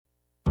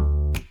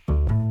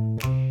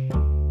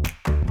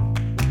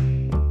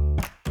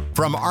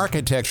From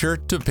architecture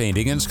to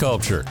painting and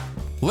sculpture,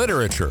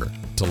 literature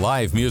to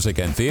live music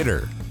and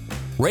theater.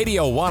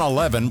 Radio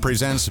 111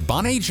 presents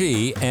Bonnie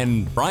G.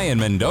 and Brian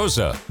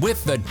Mendoza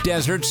with The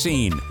Desert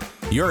Scene,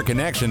 your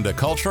connection to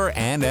culture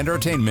and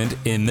entertainment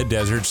in the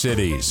desert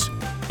cities.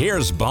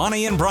 Here's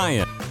Bonnie and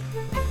Brian.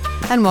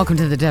 And welcome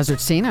to The Desert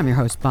Scene. I'm your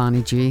host,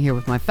 Bonnie G., here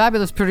with my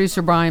fabulous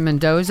producer, Brian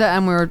Mendoza,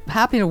 and we're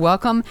happy to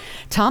welcome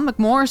Thom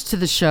McMorris to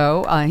the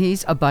show.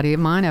 He's a buddy of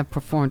mine. I've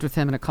performed with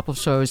him in a couple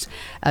shows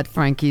at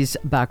Frankie's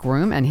Back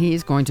Room, and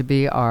he's going to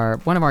be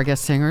one of our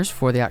guest singers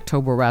for the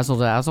October Razzle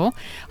Dazzle.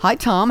 Hi,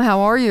 Thom. How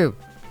are you?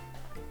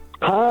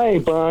 Hi,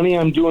 Bonnie.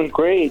 I'm doing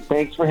great.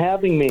 Thanks for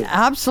having me.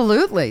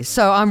 Absolutely.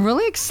 So I'm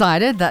really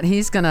excited that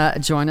he's going to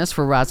join us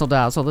for Razzle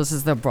Dazzle. This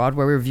is the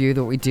Broadway review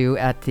that we do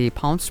at the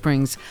Palm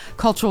Springs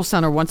Cultural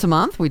Center once a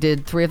month. We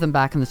did 3 of them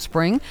back in the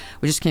spring.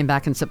 We just came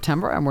back in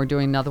September, and we're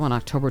doing another one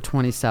October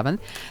 27th.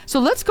 So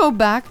let's go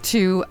back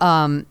to,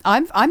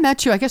 I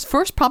met you, I guess,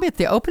 first probably at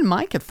the open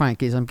mic at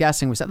Frankie's, I'm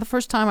guessing. Was that the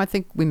first time I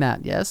think we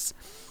met, yes?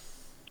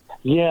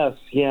 Yes,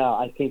 yeah,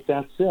 I think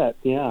that's it.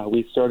 Yeah,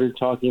 we started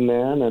talking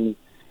then,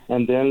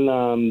 and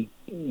then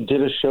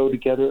did a show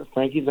together at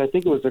Frankie's. I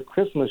think it was a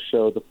Christmas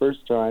show the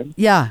first time.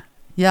 Yeah.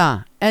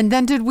 And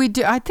then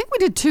I think we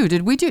did two.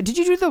 Did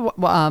you do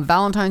the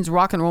Valentine's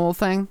rock and roll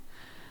thing?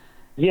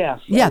 Yes.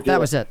 Yeah, that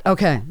was it.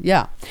 Okay,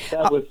 yeah.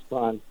 That was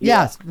fun.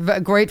 Yes,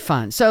 great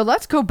fun. So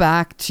let's go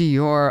back to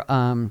your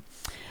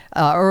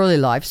early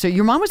life. So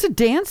your mom was a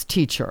dance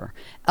teacher.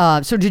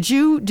 So did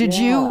you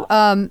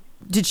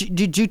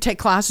take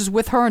classes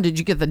with her, and did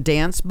you get the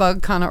dance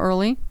bug kind of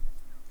early?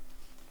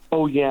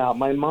 Oh, yeah.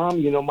 My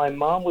mom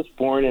was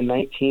born in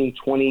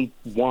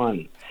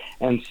 1921,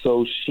 and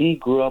so she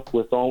grew up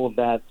with all of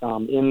that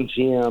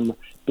MGM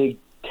big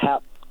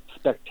tap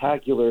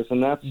spectaculars,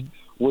 and that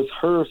was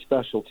her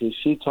specialty.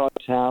 She taught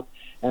tap,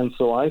 and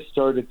so I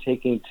started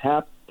taking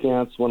tap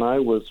dance when I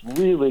was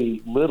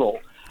really little.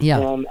 Yeah.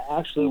 And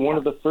actually, one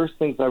of the first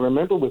things I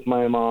remember with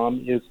my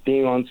mom is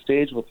being on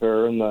stage with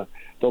her and the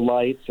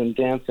lights and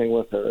dancing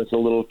with her as a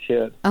little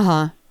kid.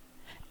 Uh-huh.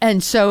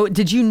 And so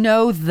did you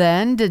know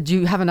then, did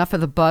you have enough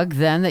of the bug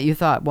then that you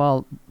thought,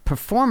 well,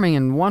 performing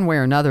in one way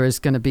or another is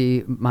going to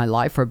be my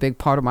life or a big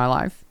part of my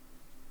life?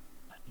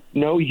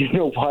 No, you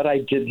know what? I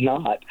did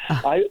not.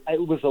 I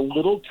was a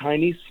little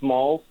tiny,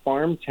 small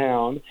farm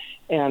town,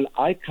 and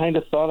I kind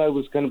of thought I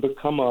was going to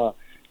become a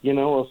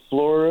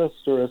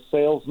florist or a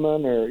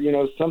salesman or,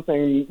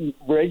 something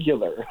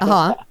regular.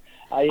 Uh-huh.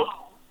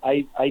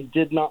 I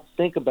did not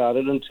think about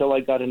it until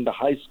I got into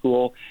high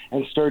school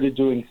and started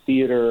doing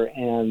theater,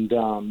 and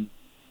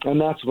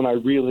that's when I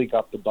really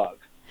got the bug.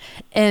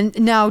 And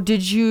now,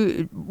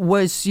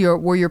 was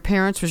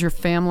your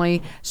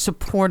family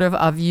supportive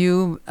of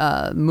you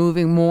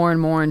moving more and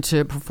more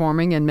into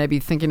performing and maybe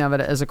thinking of it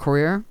as a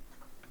career?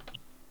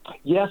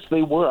 Yes,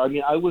 they were. I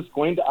mean, I was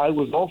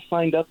all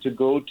signed up to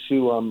go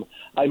to,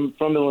 I'm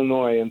from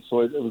Illinois, and so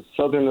it was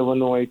Southern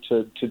Illinois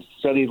to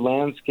study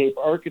landscape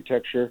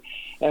architecture.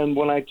 And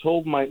when I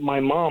told my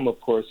mom, of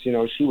course, she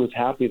was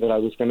happy that I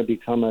was going to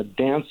become a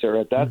dancer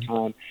at that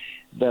time,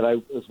 that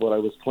was what I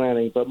was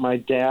planning. But my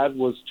dad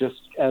was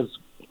just as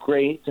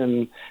great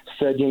and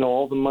said,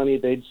 all the money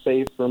they'd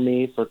save for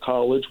me for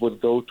college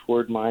would go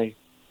toward my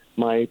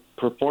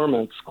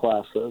performance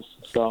classes.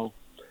 So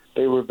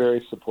they were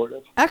very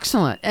supportive.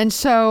 Excellent. And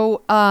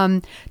so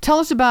tell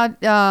us about,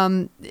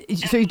 so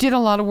you did a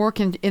lot of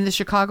work in the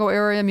Chicago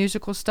area,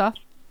 musical stuff?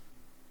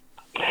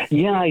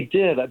 Yeah, I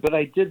did. But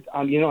I did,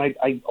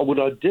 I would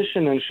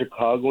audition in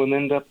Chicago and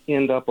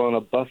end up on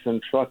a bus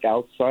and truck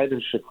outside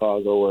of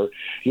Chicago, or,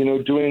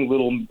 doing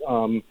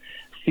little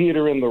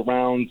theater in the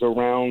rounds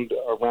around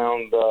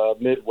the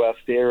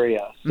Midwest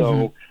area.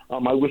 So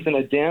I was in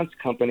a dance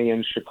company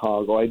in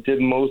Chicago. I did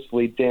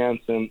mostly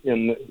dance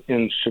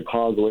in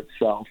Chicago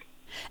itself.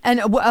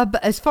 And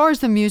as far as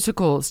the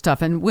musical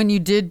stuff, and when you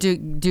did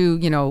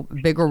do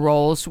bigger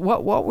roles,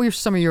 what were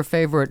some of your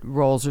favorite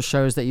roles or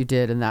shows that you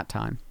did in that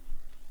time?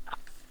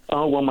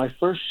 Oh, well, my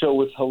first show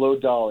was Hello,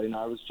 Dolly, and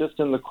I was just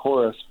in the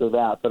chorus for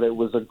that, but it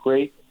was a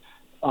great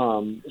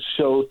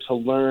show to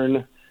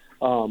learn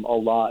a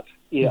lot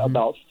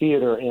about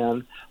theater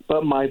in.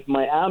 But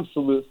my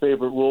absolute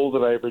favorite role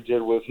that I ever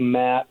did was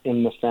Matt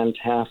in The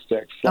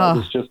Fantastics. That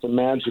was just a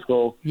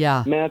magical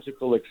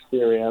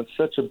experience.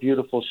 Such a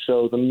beautiful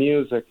show. The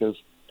music is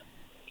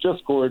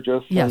just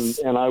gorgeous, yes.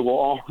 and I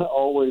will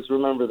always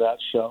remember that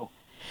show.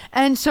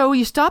 And so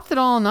you stopped it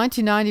all in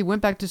 1990,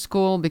 went back to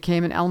school,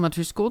 became an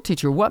elementary school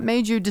teacher. What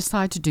made you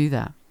decide to do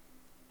that?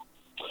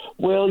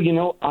 Well,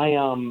 I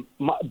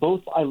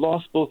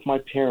lost both my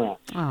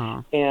parents,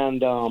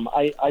 and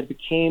I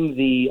became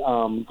the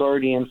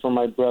guardian for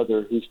my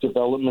brother, who's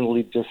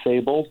developmentally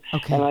disabled,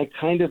 and I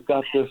kind of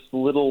got this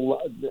little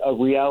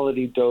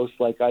reality dose,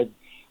 like I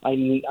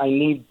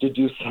need to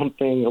do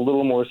something a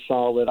little more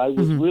solid. I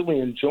was really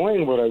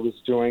enjoying what I was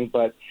doing,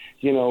 but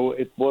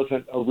it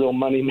wasn't a real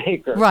money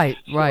maker. Right.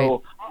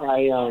 So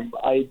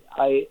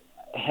I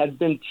had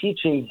been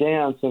teaching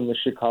dance in the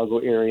Chicago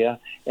area,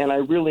 and I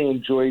really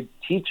enjoyed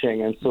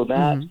teaching. And so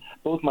that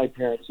both my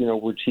parents,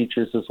 were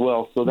teachers as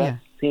well. So that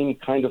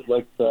seemed kind of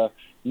like the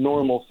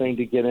normal thing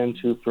to get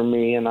into for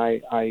me. And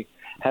I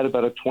had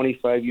about a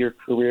 25-year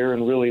career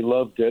and really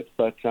loved it,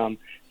 but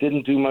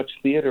didn't do much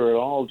theater at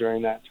all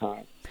during that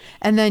time.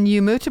 And then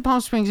you moved to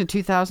Palm Springs in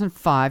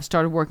 2005,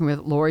 started working with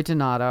Lori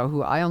Donato,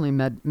 who I only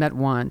met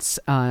once.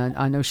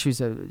 I know she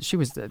was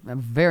a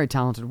very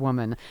talented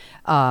woman.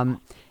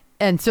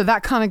 And so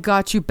that kind of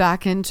got you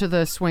back into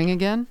the swing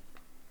again?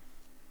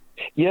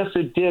 Yes,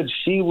 it did.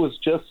 She was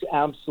just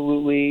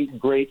absolutely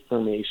great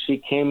for me.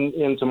 She came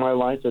into my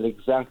life at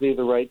exactly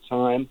the right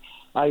time.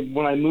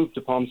 When I moved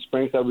to Palm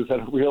Springs, I was at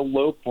a real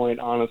low point,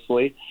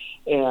 honestly,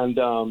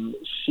 and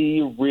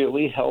she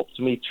really helped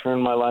me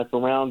turn my life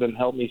around and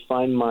helped me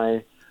find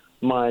my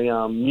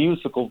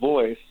musical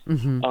voice.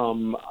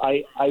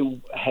 I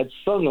had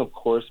sung, of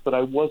course, but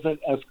I wasn't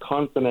as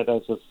confident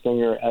as a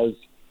singer as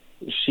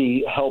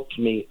she helped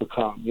me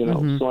become,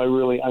 So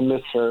I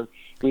miss her.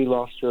 We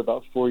lost her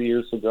about 4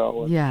 years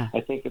ago. Yeah.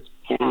 I think it's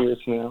 4 years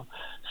now.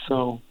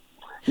 So,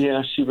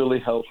 yeah, she really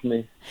helped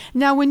me.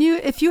 Now,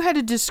 if you had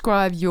to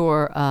describe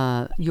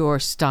your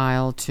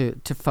style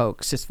to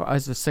folks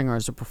as a singer,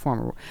 as a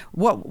performer,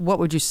 what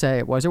would you say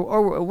it was,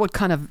 or what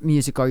kind of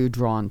music are you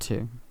drawn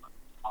to?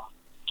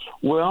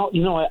 Well,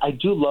 I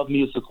do love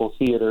musical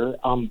theater.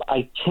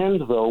 I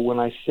tend, though, when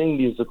I sing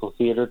musical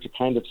theater, to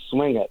kind of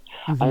swing it.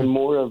 I'm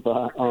more of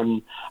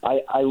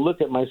I look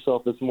at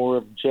myself as more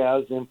of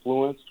jazz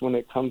influenced when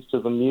it comes to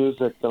the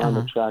music that I'm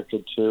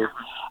attracted to.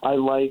 I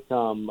like,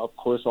 of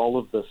course, all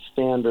of the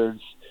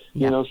standards.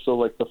 So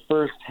like the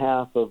first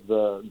half of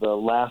the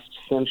last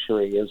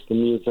century is the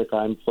music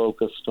I'm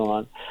focused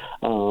on.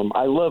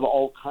 I love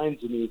all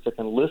kinds of music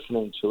and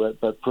listening to it,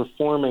 but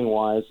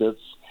performing-wise, it's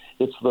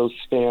those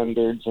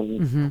standards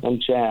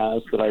and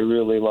jazz that I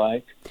really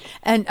like.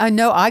 And I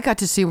know I got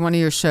to see one of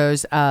your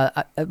shows.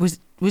 Was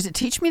it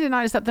Teach Me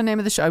Tonight? Is that the name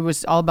of the show? It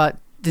was all about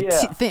the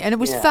thing, and it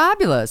was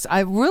fabulous.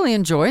 I really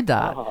enjoyed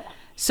that.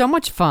 So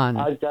much fun.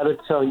 I've got to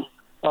tell you.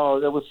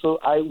 Oh, that was so.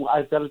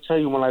 I've got to tell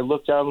you, when I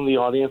looked out in the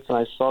audience and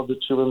I saw that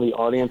you were in the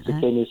audience,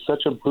 it gave me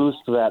such a boost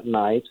that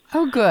night.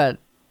 Oh, good.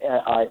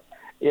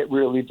 It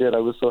really did. I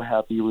was so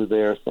happy you were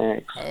there.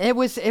 Thanks. It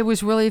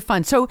was really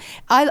fun. So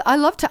I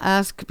love to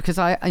ask, because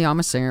I'm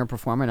a singer,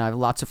 performer, and I have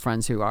lots of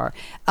friends who are.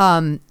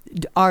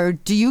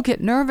 Do you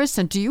get nervous,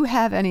 and do you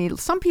have any?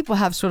 Some people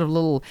have sort of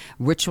little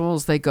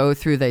rituals they go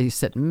through. They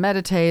sit and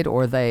meditate,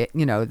 or they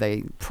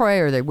pray,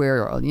 or they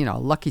wear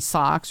lucky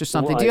socks or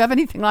something. Right. Do you have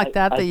anything like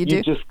that you do?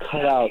 You just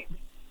cut out.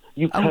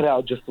 You cut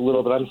out just a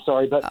little bit. I'm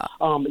sorry, but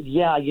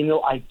yeah,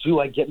 I do.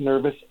 I get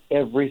nervous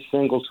every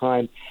single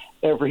time.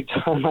 Every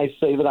time I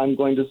say that I'm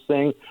going to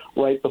sing,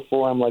 right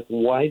before, I'm like,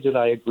 why did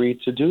I agree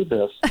to do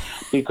this?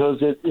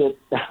 Because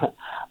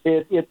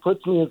it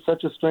puts me in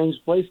such a strange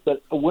place,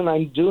 but when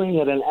I'm doing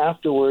it and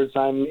afterwards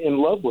I'm in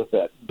love with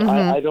it.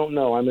 I don't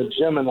know. I'm a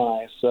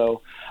Gemini,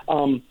 so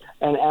and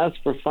as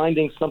for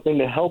finding something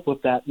to help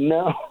with that,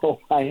 no,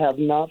 I have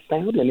not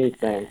found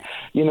anything.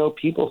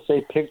 People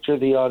say picture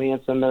the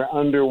audience in their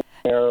underwear.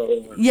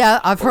 Yeah,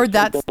 I've heard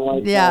that.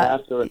 Like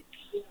that.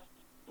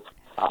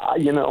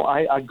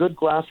 A good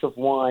glass of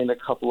wine a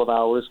couple of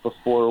hours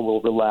before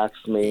will relax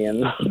me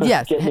and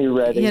get me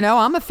ready.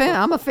 I'm a fan.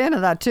 I'm a fan of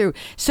that too.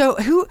 So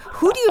who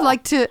do you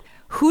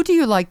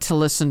like to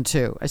listen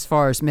to as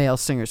far as male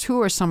singers?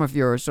 Who are some of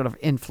your sort of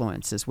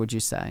influences, would you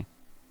say?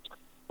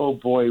 Oh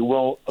boy,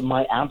 well,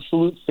 my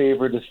absolute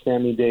favorite is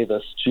Sammy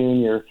Davis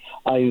Jr.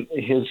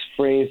 His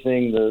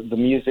phrasing, the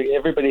music,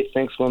 everybody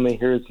thinks when they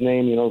hear his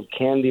name,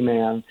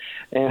 Candyman,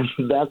 and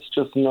that's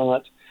just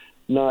not.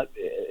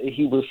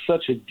 He was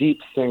such a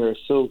deep singer,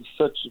 such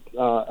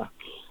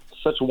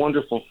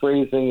wonderful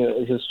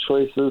phrasing, his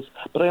choices.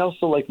 But I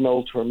also like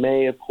Mel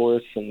Torme, of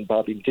course, and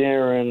Bobby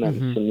Darin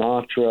and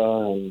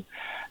Sinatra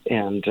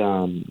and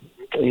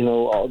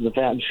all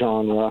that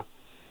genre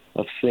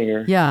of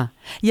singer. Yeah.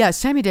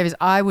 Sammy Davis.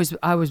 I was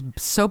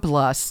so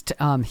blessed.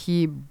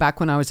 Back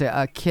when I was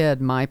a kid,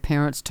 my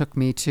parents took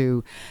me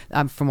to.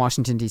 I'm from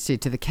Washington D.C.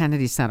 to the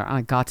Kennedy Center, and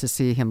I got to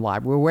see him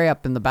live. We were way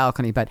up in the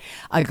balcony, but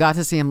I got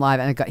to see him live,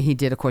 and he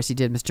did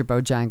Mr.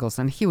 Bojangles,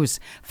 and he was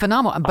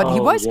phenomenal.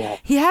 But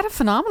he had a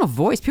phenomenal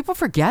voice. People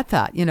forget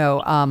that.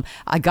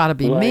 I Gotta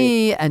Be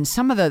Me, and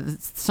some of the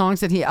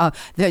songs that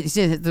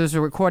there's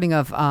a recording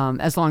of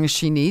As Long As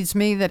She Needs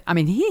Me.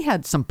 He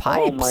had some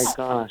pipes. Oh my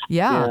gosh.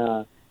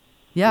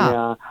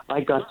 Yeah, I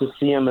got to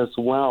see him as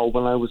well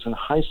when I was in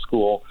high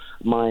school.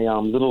 My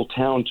little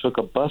town took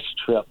a bus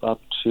trip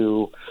up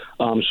to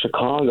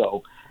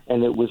Chicago,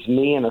 and it was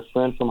me and a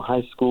friend from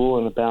high school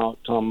and about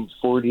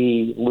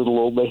 40 little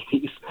old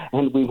ladies,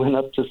 and we went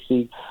up to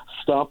see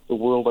Stop the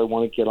World, I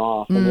Want to Get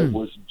Off, and it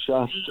was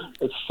just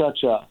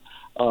such a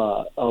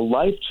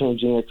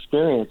life-changing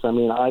experience.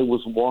 I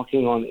was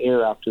walking on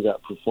air after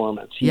that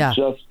performance. He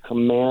just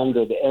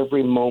commanded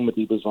every moment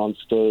he was on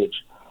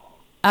stage.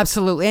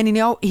 Absolutely. And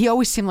he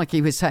always seemed like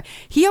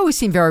he always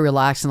seemed very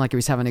relaxed and like he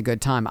was having a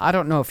good time. I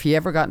don't know if he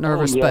ever got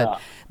nervous,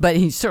 but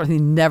he certainly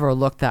never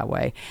looked that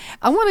way.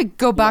 I want to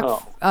go back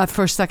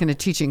for a second to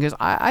teaching, because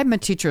I'm a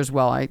teacher as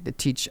well. I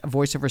teach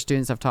voiceover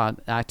students. I've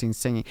taught acting,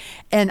 singing.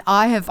 And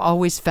I have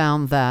always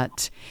found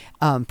that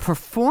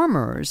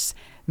performers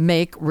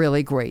make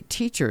really great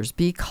teachers,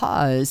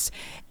 because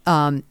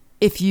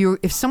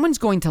if someone's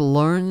going to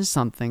learn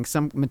something,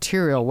 some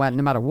material,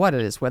 no matter what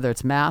it is, whether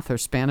it's math or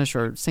Spanish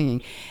or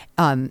singing,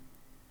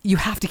 you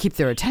have to keep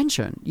their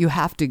attention. You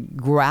have to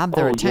grab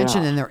their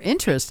attention and their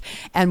interest.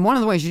 And one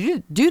of the ways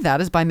you do that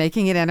is by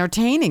making it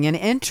entertaining and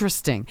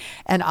interesting.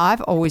 And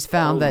I've always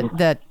found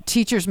that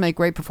teachers make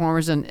great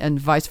performers and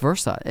vice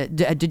versa.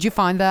 Did you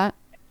find that?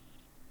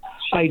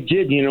 I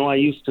did. I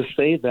used to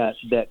say that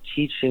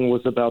teaching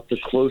was about the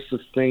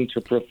closest thing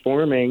to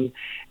performing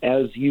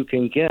as you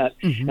can get.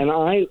 Mm-hmm. And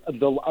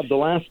the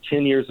last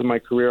 10 years of my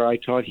career, I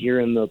taught here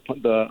in the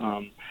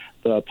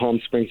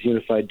Palm Springs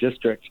Unified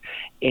District,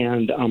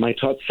 and I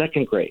taught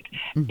second grade.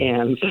 Mm-hmm.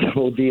 And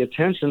so the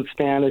attention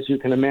span, as you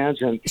can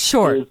imagine, is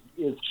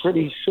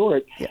pretty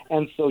short. Yeah.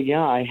 And so,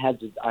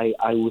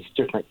 I was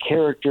different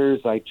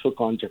characters. I took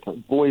on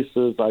different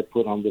voices. I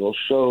put on little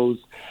shows.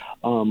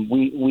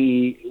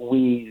 We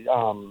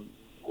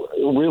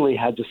really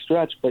had to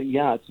stretch, but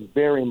it's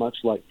very much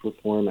like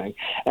performing.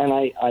 And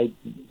I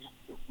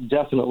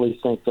definitely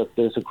think that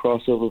there's a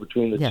crossover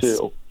between the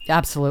two.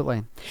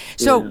 Absolutely.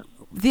 So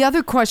the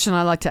other question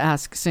I like to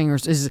ask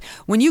singers is,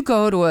 when you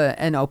go to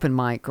an open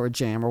mic or a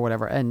jam or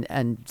whatever, and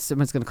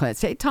someone's going to come and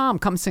say, hey, Tom,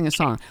 come sing a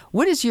song.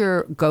 What is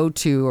your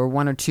go-to or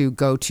one or two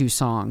go-to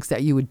songs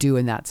that you would do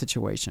in that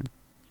situation?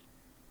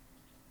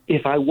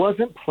 If I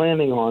wasn't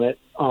planning on it,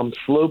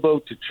 Slow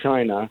Boat to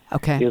China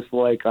is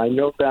like, I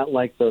know that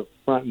like the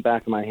front and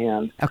back of my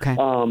hand. Okay.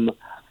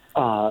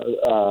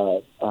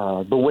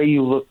 The Way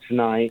You Look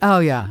Tonight. Oh,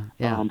 yeah.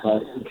 By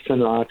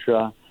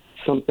Sinatra,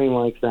 something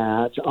like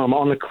that.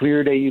 On a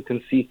Clear Day You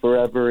Can See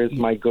Forever is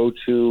my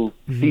go-to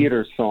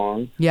theater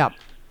song. Yeah.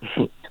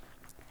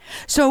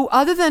 So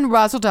other than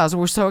Razzle Dazzle,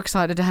 we're so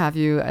excited to have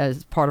you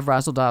as part of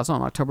Razzle Dazzle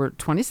on October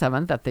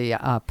 27th at the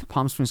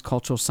Palm Springs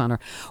Cultural Center.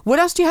 What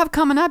else do you have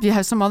coming up? Do you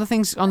have some other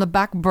things on the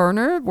back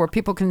burner where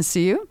people can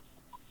see you?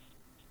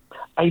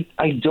 I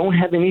don't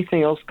have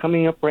anything else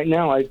coming up right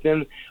now. I've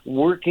been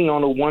working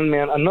on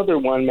another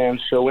one-man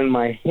show in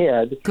my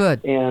head.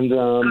 Good. And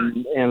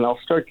I'll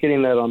start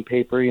getting that on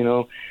paper.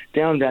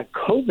 That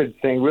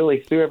COVID thing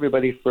really threw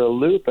everybody for a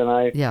loop, and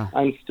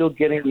I'm still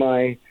getting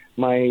my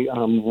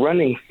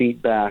running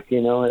feet back.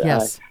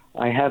 Yes.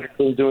 I haven't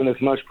been doing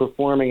as much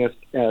performing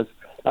as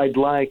I'd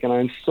like, and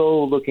I'm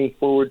so looking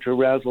forward to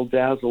Razzle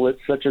Dazzle.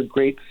 It's such a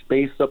great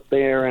space up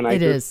there, and I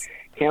just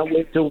can't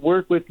wait to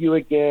work with you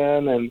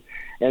again and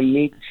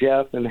meet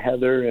Jeff and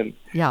Heather, and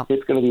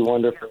it's going to be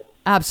wonderful.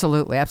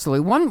 Absolutely,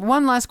 absolutely.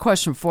 One last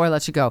question before I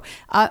let you go.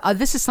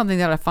 This is something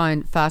that I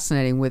find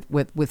fascinating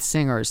with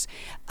singers.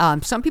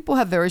 Some people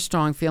have very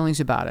strong feelings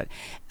about it.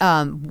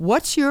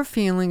 What's your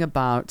feeling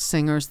about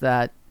singers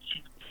that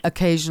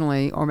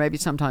occasionally, or maybe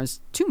sometimes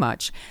too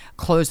much,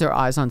 close their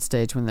eyes on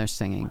stage when they're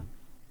singing?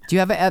 Do you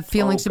have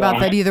feelings about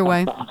that either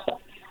way?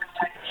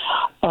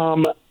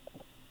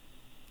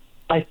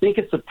 I think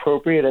it's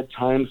appropriate at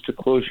times to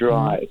close your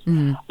eyes.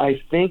 Mm-hmm. I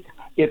think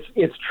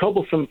it's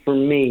troublesome for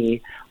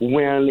me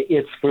when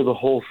it's for the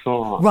whole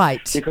song.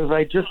 Right. Because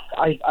I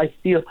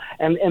feel,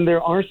 and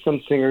there are some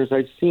singers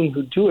I've seen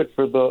who do it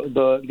for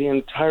the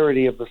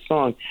entirety of the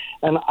song.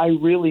 And I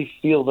really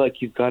feel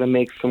like you've got to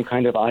make some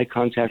kind of eye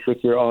contact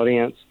with your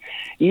audience.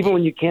 Even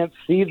when you can't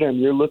see them,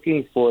 you're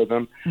looking for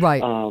them.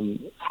 Right.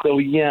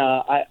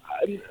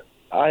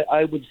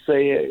 I would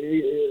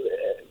say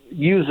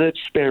use it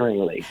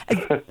sparingly.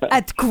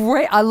 That's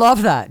great. I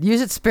love that.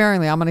 Use it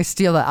sparingly. I'm going to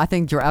steal that. I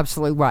think you're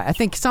absolutely right. I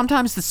think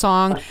sometimes the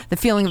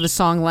feeling of the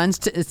song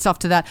lends itself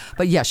to that.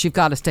 But yes, you've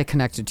got to stay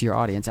connected to your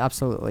audience.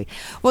 Absolutely.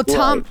 Well,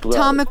 Thom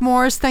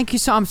McMorris, thank you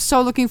I'm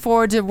so looking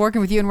forward to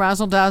working with you in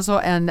Razzle Dazzle.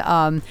 And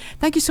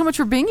thank you so much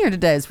for being here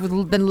today. It's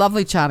been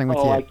lovely chatting with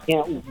you. I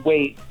can't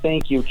wait.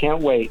 Thank you.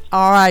 Can't wait.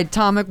 All right,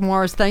 Thom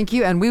McMorris, thank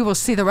you. And we will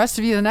see the rest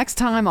of you the next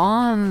time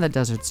on The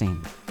Desert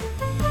Scene.